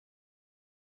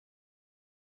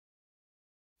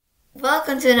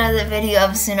Welcome to another video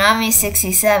of Tsunami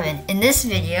 67. In this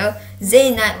video,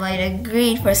 Zay Nightlight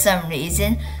agreed for some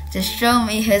reason to show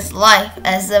me his life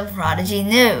as a Prodigy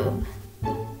noob.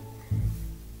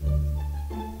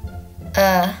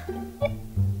 So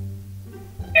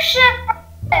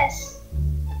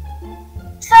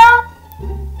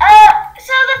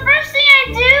the first thing I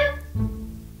do,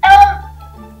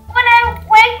 when I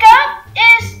wake up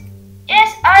is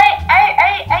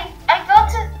I go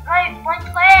to my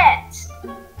plants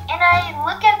and I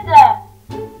look at them,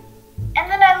 and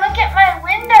then I look at my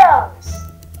windows,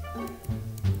 and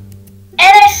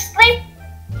I sleep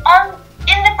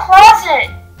in the closet,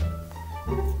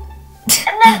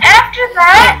 and then after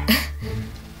that,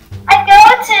 I go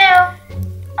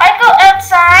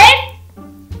outside.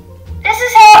 This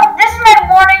is my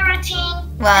morning routine.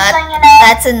 Wow,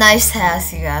 that's a nice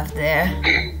house you have there.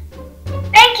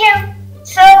 Thank you.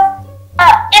 So,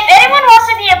 if anyone wants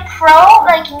to be a pro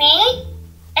like me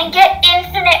and get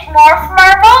infinite morph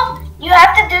marble, you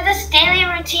have to do this daily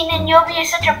routine and you'll be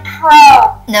such a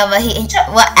pro. No, but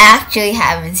what actually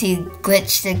happens, he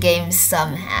glitched the game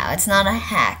somehow. It's not a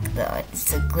hack though,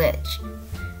 it's a glitch.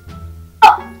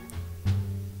 Oh.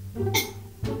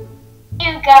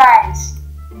 You guys.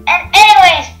 And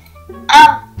anyways,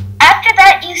 after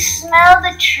that you smell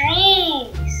the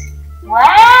trees.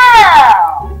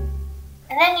 Wow.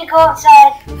 And then you go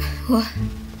outside. What?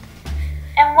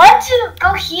 And once you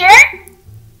go here, and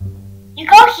you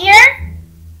go to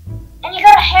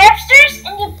hamsters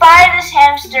and you buy this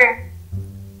hamster.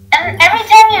 And every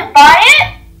time you buy it,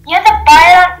 you have to buy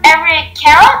it on every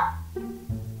account,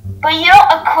 but you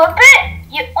don't equip it,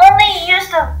 you only use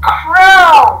the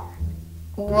crow.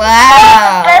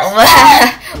 Wow.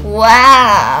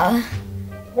 Wow.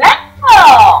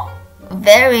 Wow.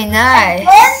 Very nice. And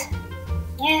then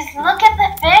you look at the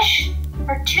fish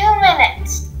for 2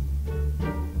 minutes.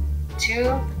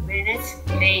 2 minutes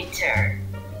later.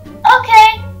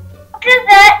 Okay. After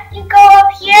that, you go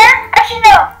up here. Actually,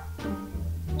 no.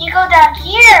 You go down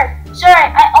here. Sorry,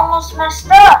 I almost messed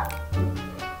up.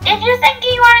 If you're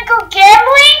thinking you want to go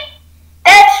gambling,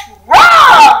 that's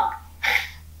wrong.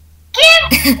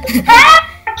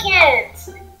 Kids,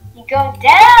 you go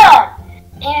down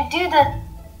and you do the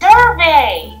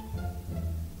survey,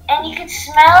 and you can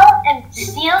smell and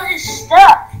steal his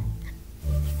stuff.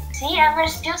 See, I'm gonna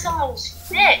steal someone's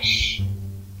fish.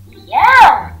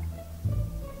 Yeah.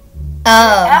 Oh.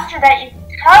 After that, you can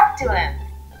talk to him.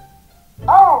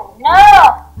 Oh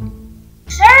no!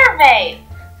 Survey.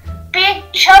 Big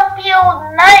chumpy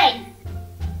old knight.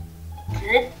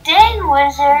 Good day,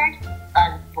 wizard.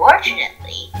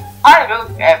 Unfortunately, I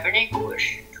don't have any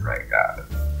questions right now.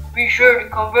 Be sure to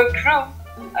come back soon.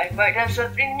 I might have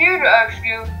something new to ask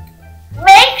you.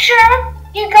 Make sure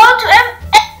you go to him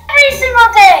every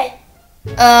single day.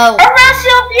 Or else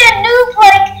you'll be a noob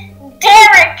like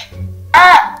Derek.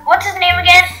 What's his name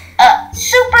again?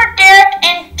 Super Derek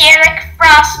and Derek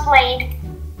Frostblade.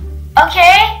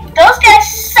 Okay? Those guys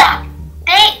suck.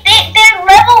 They're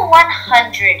level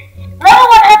 100. Level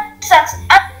 100 sucks.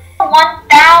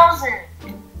 1,000.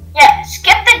 Yeah,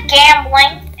 skip the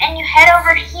gambling and you head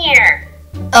over here.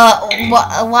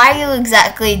 Why are you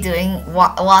exactly doing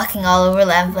walking all over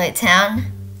Lamplight Town?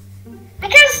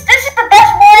 Because this is the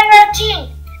best morning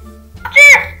routine.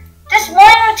 After this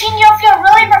morning routine, you'll feel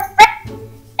really refreshed,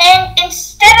 and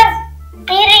instead of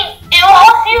beating, it will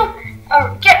help you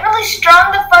get really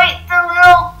strong to fight the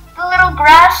little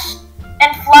grass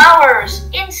and flowers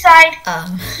inside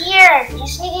here. You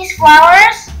see these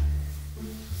flowers?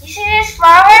 You see these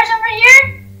flowers over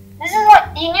here? This is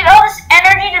what you need, all this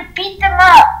energy to beat them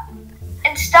up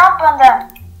and stomp on them.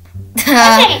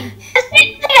 Okay, this is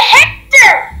like a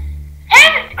hamster.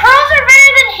 Crows are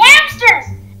better than hamsters.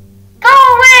 Go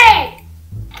away.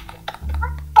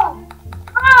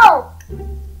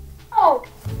 Oh.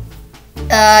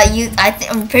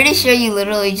 I'm pretty sure you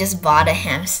literally just bought a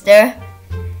hamster.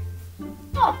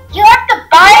 Oh, you have to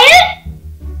buy it?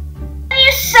 And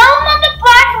you sell them on the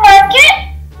black market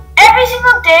every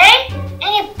single day,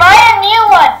 and you buy a new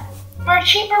one for a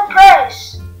cheaper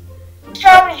price.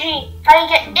 Prodigy, how you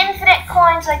get infinite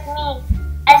coins like me.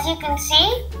 As you can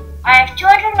see, I have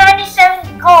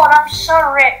 297 gold. I'm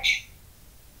so rich.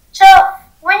 So,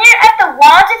 when you're at the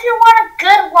wands, if you want a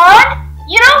good wand,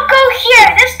 you don't go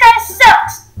here. This guy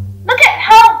sucks. Look at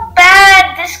how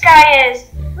bad this guy is.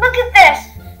 Look at this.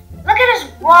 Look at his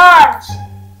wands.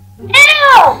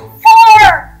 Ew!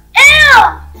 4.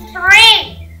 Ew!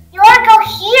 3. You want to go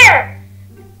here.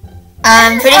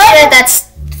 I'm pretty sure that's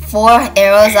 4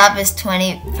 arrows up is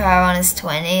 20, power 1 is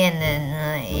 20, and then,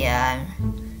 yeah.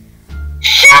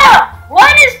 Shut up!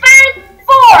 1 is better than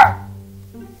 4!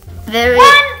 very...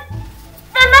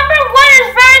 The number 1 is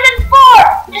better than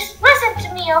 4. Just listen to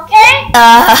me, okay? You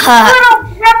little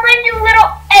gremlin, you little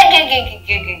egg.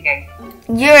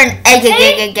 You're an egg. See?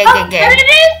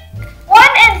 1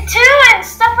 and 2 and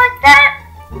stuff like that.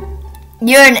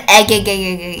 You're an egg.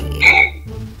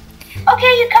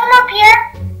 Okay, you come up here.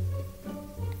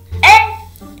 And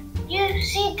you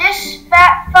see this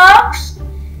fat fox?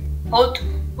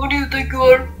 Who do you think you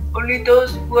are? Only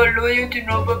those who are loyal to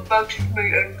NOOB factions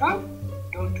may enter?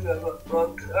 Don't you have a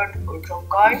fox hat or some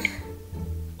kind?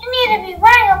 You need to be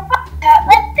wearing a fox hat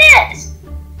like this.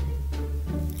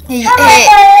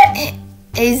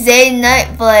 Hey, Zay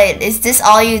Nightblade, is this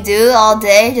all you do all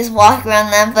day? Just walk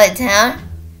around Lamplight Town?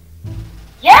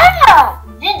 Yeah!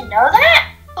 Didn't know that?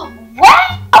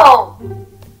 Wow!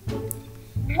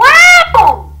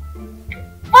 Wow!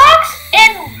 Fox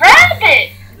and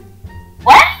rabbit!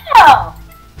 Wow!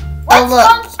 What's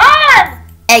going on?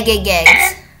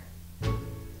 Eggs.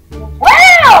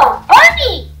 Wow!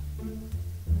 Bunny!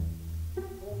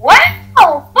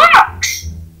 Wow! Fox!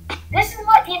 This is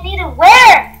what you need to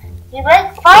wear. You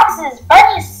like foxes.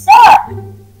 Bunnies suck.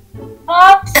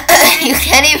 Fox. You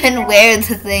can't even wear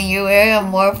the thing. You're wearing a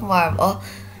morph marble.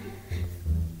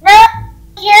 Now,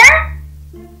 here?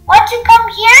 Why don't you come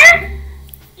here?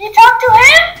 You talk to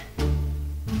him?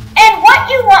 And what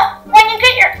you want when you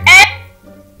get your egg?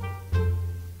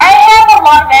 I have a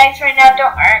lot of eggs right now,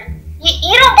 don't worry.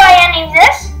 You don't buy any of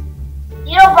this.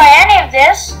 You don't buy any of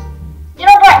this. You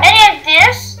don't buy any of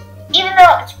this. Even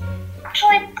though it's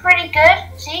actually pretty good.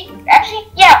 See? Actually,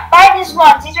 yeah, buy these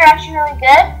ones. These are actually really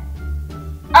good.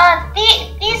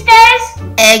 These guys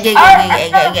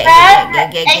are bad.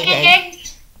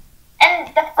 And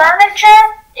the furniture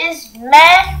is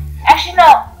meh. Actually,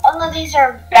 no. All of these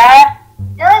are bad.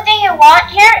 The only thing you want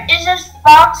here is this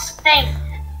fox thing.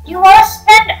 You want to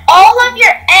spend all of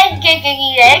your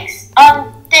eggs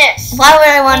on this. Why would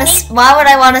I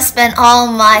want to spend all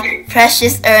my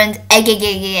precious earned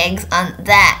eggs on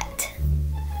that?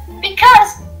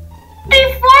 Because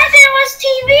before there was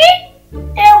TV,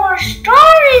 there were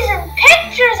stories and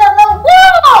pictures on the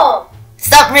wall.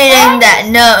 Stop reading that.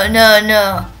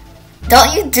 No.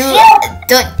 Don't you do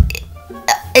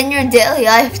in your daily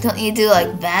life? Don't you do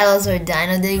like battles or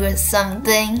Dino Dig or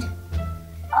something?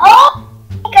 Oh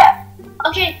my god.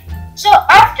 Okay. So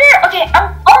after,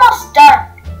 I'm almost done.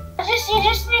 You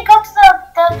just need to go to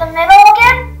the middle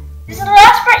again. This is the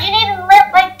last part. You need to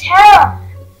live like town.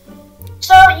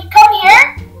 So you come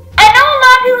here. I know a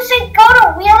lot of people say go to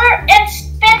Wheeler and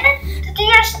spin to do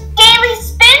your daily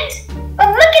spins, but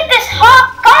look at this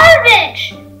hot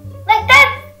garbage. Like that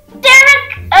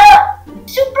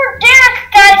Super Derek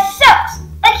guy sucks.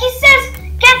 Like he says,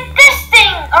 get this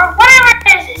thing or whatever it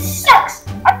is. It sucks.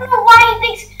 I don't know why he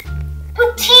thinks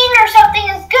poutine or something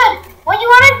is good. What you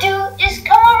want to do is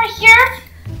come over here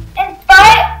and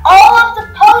buy all of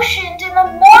the potions and the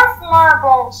morph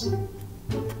marbles.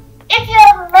 If you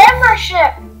have a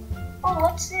membership. Oh,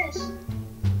 what's this?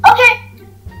 Okay,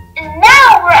 and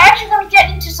now we're actually going to get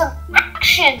into some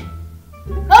action.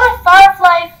 Go to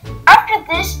Firefly. After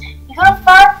this, you go to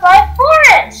Firefly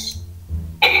Forest.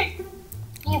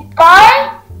 You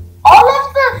buy all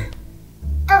of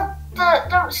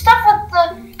the stuff with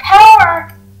the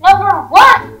power number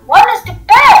 1. 1 is the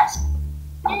best.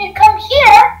 And you come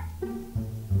here.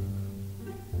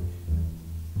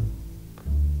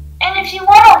 And if you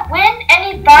want to win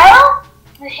any battle,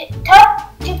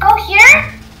 you go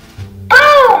here.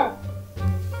 Boom!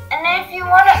 And then if you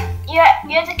want to, you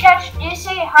have to catch, you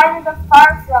say hi to the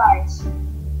fireflies.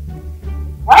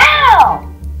 Wow!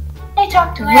 They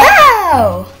talk to him.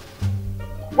 Wow!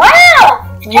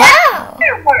 Wow! Wow!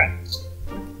 Fireworks.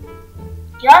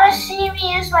 You want to see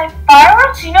me use my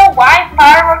fireworks? You know why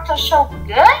fireworks are so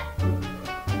good?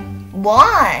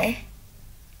 Why?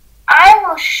 I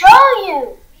will show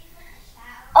you.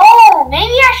 Oh,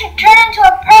 maybe I should turn into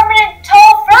a permanent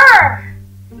tall fern.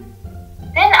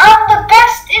 Then I'm the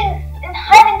best in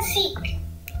hide and seek.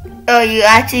 Oh, you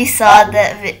actually saw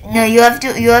that? No, you have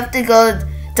to go.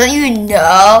 Don't you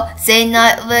know? Say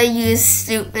not let you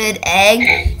stupid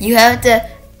egg. You have to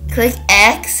click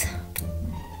X.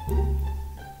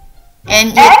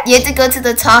 And you have to go to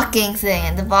the talking thing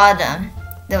at the bottom.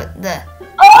 Oh.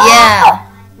 Yeah.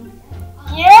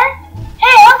 Here?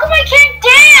 Hey, how come I can't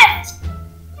dance?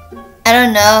 I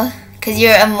don't know, cause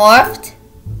you're amorphed.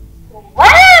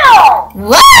 Wow!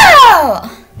 Wow!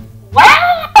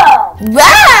 Wow!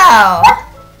 Wow! What?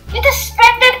 You have to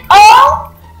spend it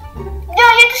all? No, you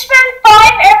have to spend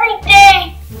 5 every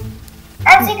day.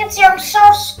 As you can see, I'm so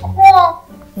cool.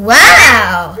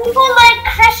 Wow! People like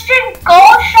Christian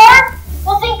Goldshark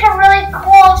will think you're really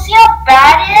cool. See how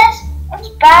bad it is?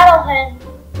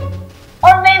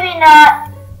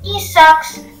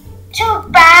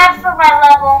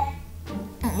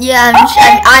 Yeah,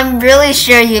 I'm really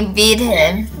sure you beat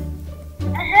him.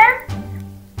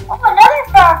 Oh, another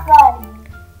firefly.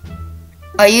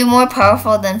 Are you more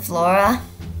powerful than Flora?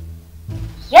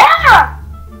 Yeah.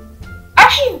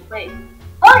 Actually, wait.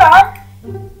 Hold on.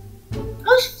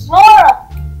 Who's Flora?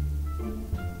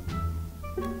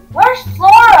 Where's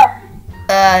Flora?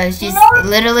 She's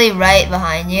literally right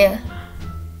behind you.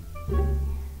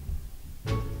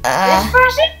 This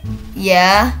person?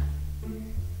 Yeah.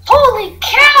 Holy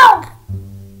cow!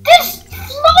 This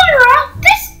Flora,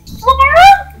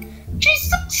 she's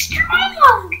so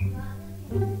strong.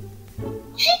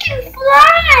 She can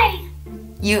fly.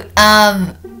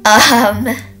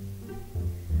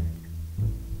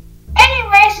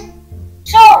 Anyways,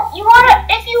 so if you wanna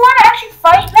actually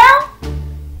fight now,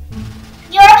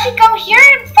 you actually come here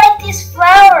and fight these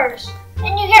flowers,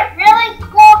 and you get really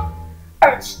cool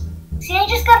cards. See, I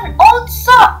just got an old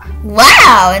sock.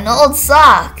 Wow, an old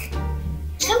sock.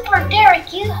 Super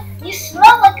Derek, you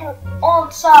smell like an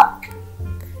old sock.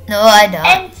 No, I don't.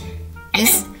 And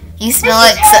you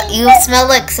smell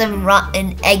like some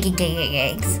rotten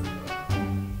eggs.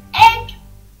 Egg.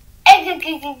 And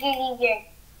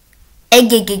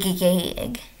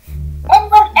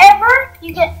whenever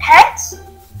you get pets,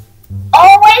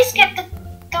 always get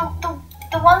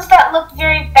the ones that look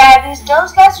very bad, because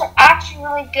those guys are actually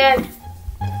really good.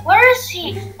 Where is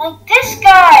he? Like this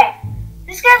guy.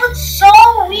 This guy looks so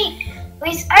weak, but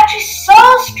he's actually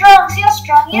so strong. See how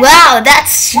strong he is? Wow,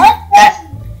 that's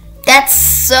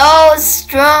so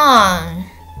strong.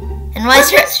 And why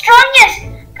is Look how strong he is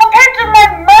compared to my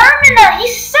Mermina. He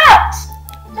sucks.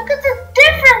 Look at the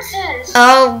differences.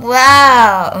 Oh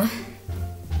wow.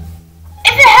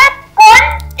 If it has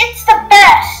 1, it's the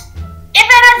best. If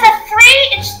it has a 3,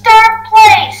 it's 3rd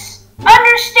place.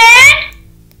 Understand?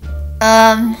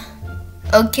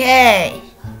 Okay.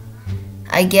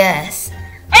 I guess.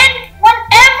 And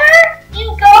whenever you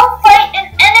go fight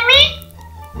an enemy,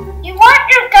 you want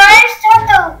your guys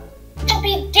to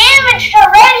be damaged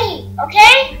already,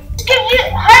 okay? To give you a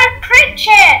higher crit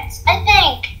chance, I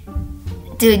think.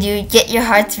 Dude, you get your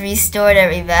hearts restored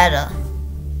every battle.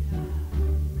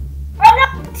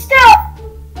 Still,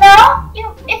 now,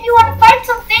 if you want to fight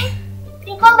something,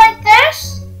 you go like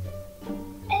this,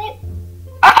 and you...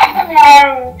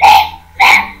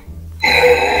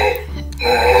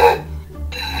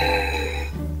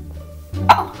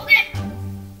 Okay.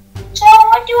 So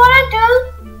what you want to do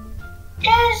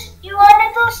is you want to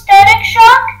do static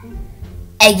shock.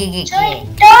 So it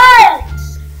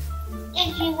does. If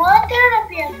you want there to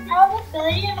be a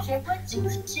probability of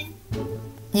 0.66.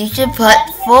 You should put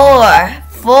 4.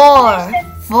 4.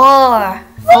 4. 4.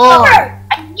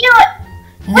 I knew it.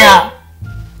 No. Wait.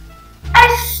 I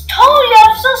told you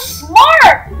I'm so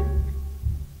smart.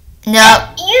 No.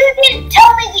 You didn't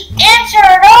tell me the answer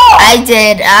at all. I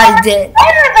did. I'm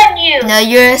better than you. No,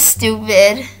 you're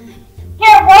stupid.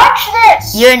 Here, watch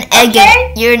this. You're an egg.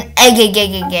 Okay? You're an egg.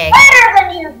 I'm better than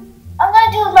you. I'm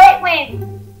gonna do light wave.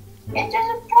 If there's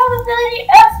a probability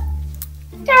of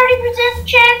 30%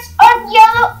 chance on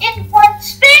yellow in 1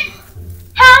 spin,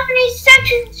 how many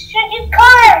sections should you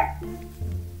cover?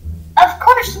 Of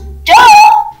course,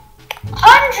 duh.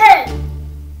 100.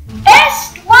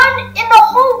 Best one in the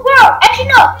whole world. Actually,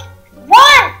 no.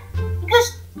 1. Because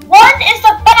 1 is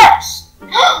the best.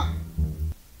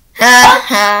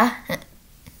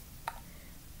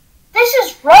 This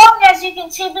is wrong, as you can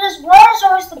see, because 1 is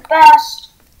always the best.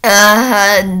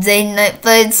 Day Night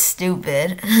played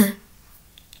stupid.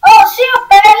 Oh, see how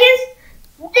bad he is?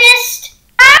 Missed.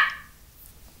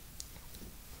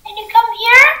 And you come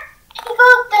here, and you go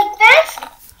like this,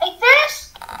 like this,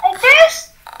 like this.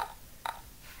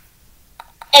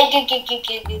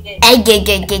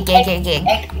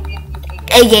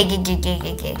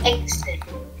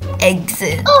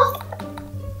 Exit.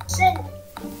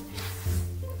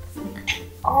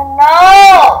 Oh no!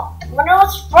 I wonder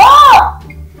what's wrong.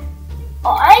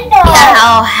 Oh, I know.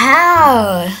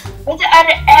 How? We have to add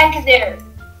an egg there.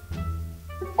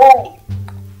 Oh.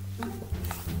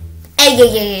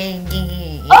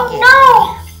 Oh no!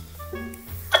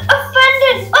 The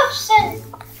offended Upson.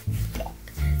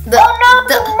 Oh no,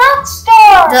 the monster!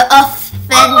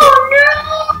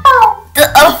 The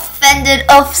offended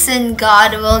Ufson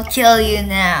God will kill you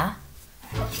now.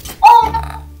 Oh no!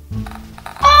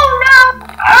 Oh no!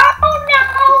 Oh no!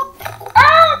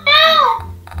 Oh no!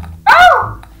 Oh!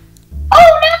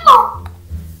 Oh no!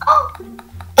 Oh!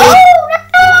 Oh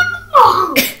no!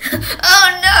 Oh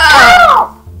no!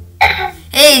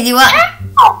 Hey, do you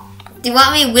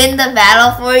want me to win the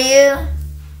battle for you?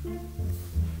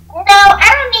 No, I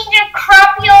don't need your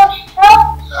crappy old help.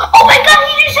 Oh my god,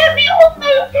 he just hit me! Oh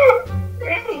my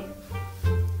god!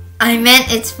 I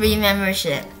meant it's free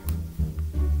membership.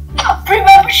 Free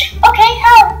membership? Okay,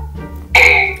 how?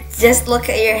 Just look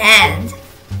at your hand.